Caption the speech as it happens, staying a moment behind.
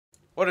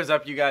What is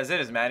up, you guys?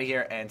 It is Maddie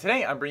here, and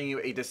today I'm bringing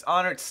you a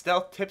Dishonored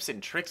stealth tips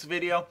and tricks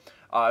video.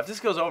 If this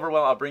goes over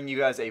well, I'll bring you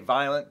guys a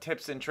violent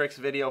tips and tricks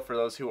video for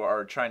those who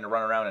are trying to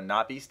run around and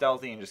not be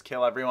stealthy and just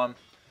kill everyone.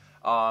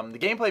 The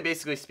gameplay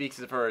basically speaks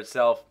for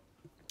itself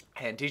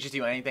and teaches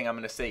you anything I'm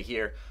going to say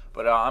here,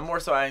 but I'm more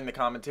so adding the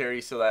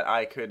commentary so that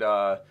I could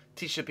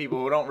teach the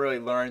people who don't really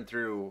learn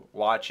through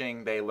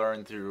watching. They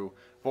learn through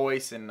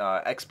voice and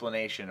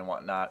explanation and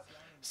whatnot.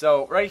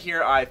 So right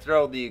here I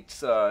throw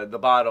the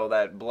bottle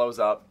that blows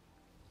up.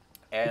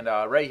 And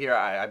right here,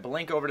 I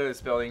blink over to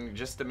this building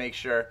just to make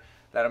sure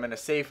that I'm in a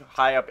safe,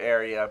 high-up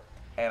area.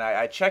 And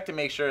I check to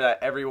make sure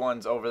that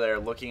everyone's over there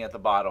looking at the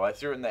bottle. I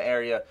threw it in the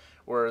area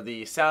where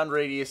the sound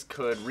radius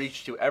could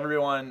reach to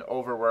everyone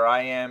over where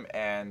I am.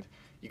 And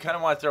you kind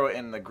of want to throw it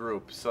in the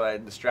group so that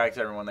it distracts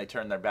everyone when they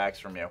turn their backs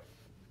from you.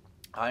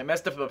 I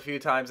messed up a few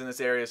times in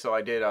this area, so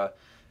I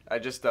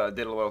just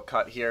did a little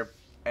cut here.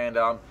 And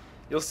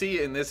you'll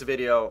see in this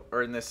video,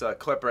 or in this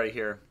clip right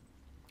here,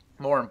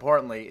 more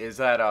importantly, is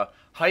that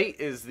height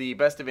is the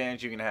best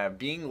advantage you can have.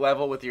 Being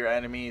level with your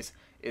enemies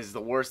is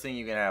the worst thing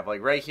you can have.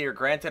 Like right here,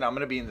 granted, I'm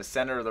going to be in the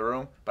center of the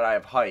room, but I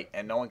have height,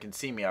 and no one can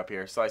see me up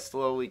here. So I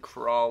slowly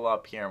crawl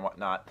up here and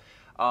whatnot.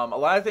 A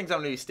lot of things I'm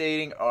going to be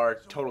stating are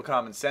total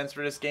common sense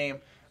for this game.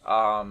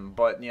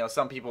 But, you know,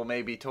 some people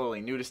may be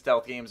totally new to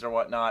stealth games or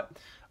whatnot.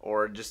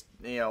 Or just,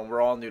 you know,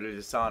 we're all new to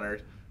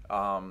Dishonored.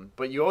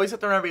 But you always have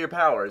to remember your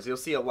powers. You'll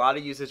see a lot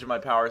of usage of my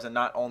powers and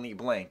not only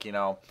blink, you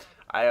know.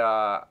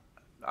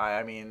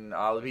 I mean,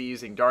 I'll be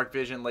using dark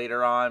vision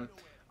later on.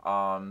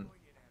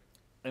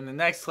 In the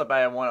next clip, I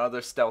have one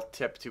other stealth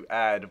tip to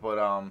add, but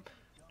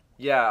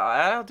yeah,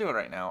 I'll do it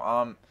right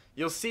now.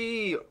 You'll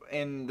see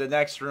in the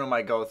next room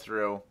I go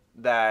through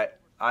that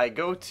I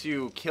go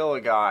to kill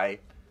a guy,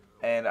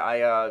 and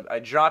I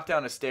drop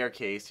down a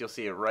staircase. You'll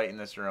see it right in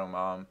this room.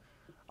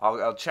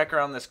 I'll check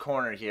around this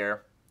corner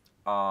here,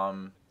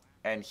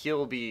 and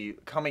he'll be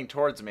coming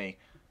towards me,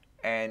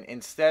 and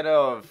instead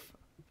of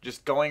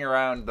just going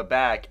around the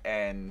back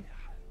and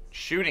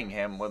shooting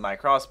him with my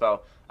crossbow,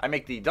 I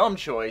make the dumb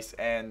choice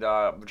and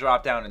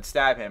drop down and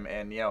stab him.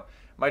 And, you know,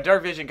 my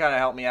dark vision kind of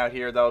helped me out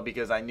here, though,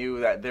 because I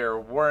knew that there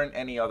weren't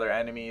any other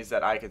enemies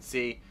that I could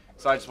see.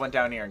 So I just went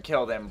down here and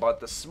killed him. But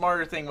the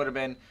smarter thing would have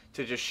been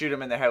to just shoot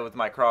him in the head with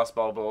my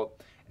crossbow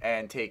bolt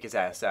and take his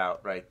ass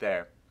out right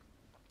there.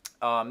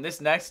 This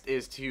next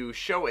is to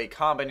show a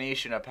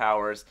combination of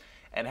powers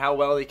and how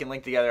well they can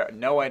link together.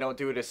 No, I don't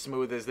do it as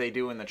smooth as they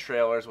do in the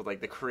trailers with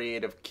like the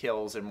creative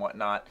kills and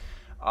whatnot.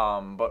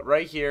 But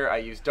right here, I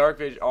use dark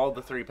vision, all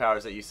the three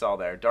powers that you saw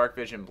there: dark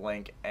vision,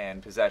 blink,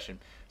 and possession.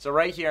 So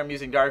right here, I'm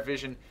using dark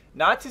vision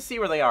not to see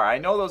where they are. I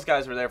know those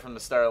guys were there from the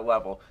start of the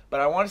level, but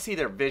I want to see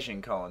their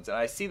vision cones. And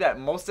I see that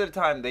most of the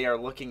time they are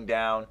looking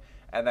down,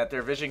 and that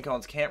their vision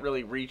cones can't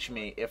really reach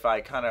me if I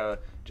kind of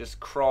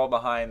just crawl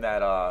behind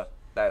that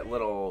that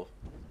little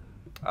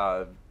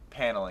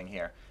paneling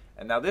here.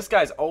 And now this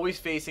guy's always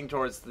facing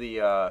towards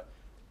the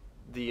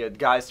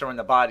guys throwing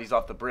the bodies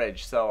off the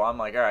bridge. So I'm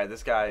like, all right,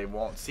 this guy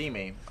won't see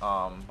me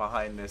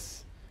behind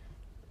this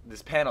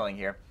paneling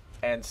here.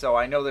 And so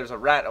I know there's a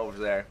rat over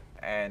there,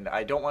 and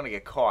I don't want to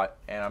get caught.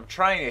 And I'm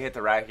trying to hit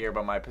the rat here,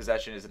 but my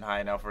possession isn't high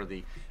enough, or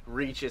the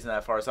reach isn't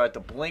that far. So I have to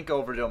blink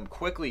over to him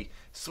quickly,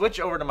 switch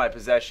over to my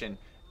possession,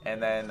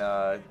 and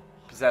then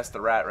possess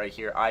the rat right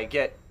here. I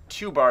get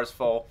 2 bars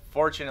full.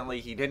 Fortunately,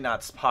 he did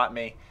not spot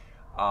me.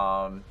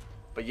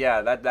 But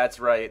yeah, that's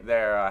right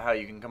there, how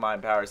you can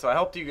combine powers. So I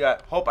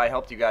hope I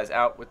helped you guys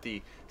out with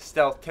the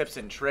stealth tips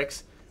and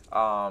tricks.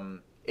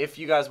 If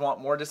you guys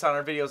want more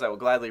Dishonored videos, I will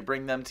gladly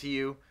bring them to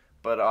you.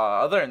 But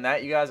other than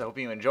that, you guys, I hope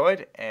you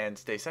enjoyed, and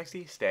stay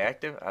sexy, stay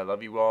active. I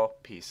love you all.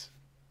 Peace.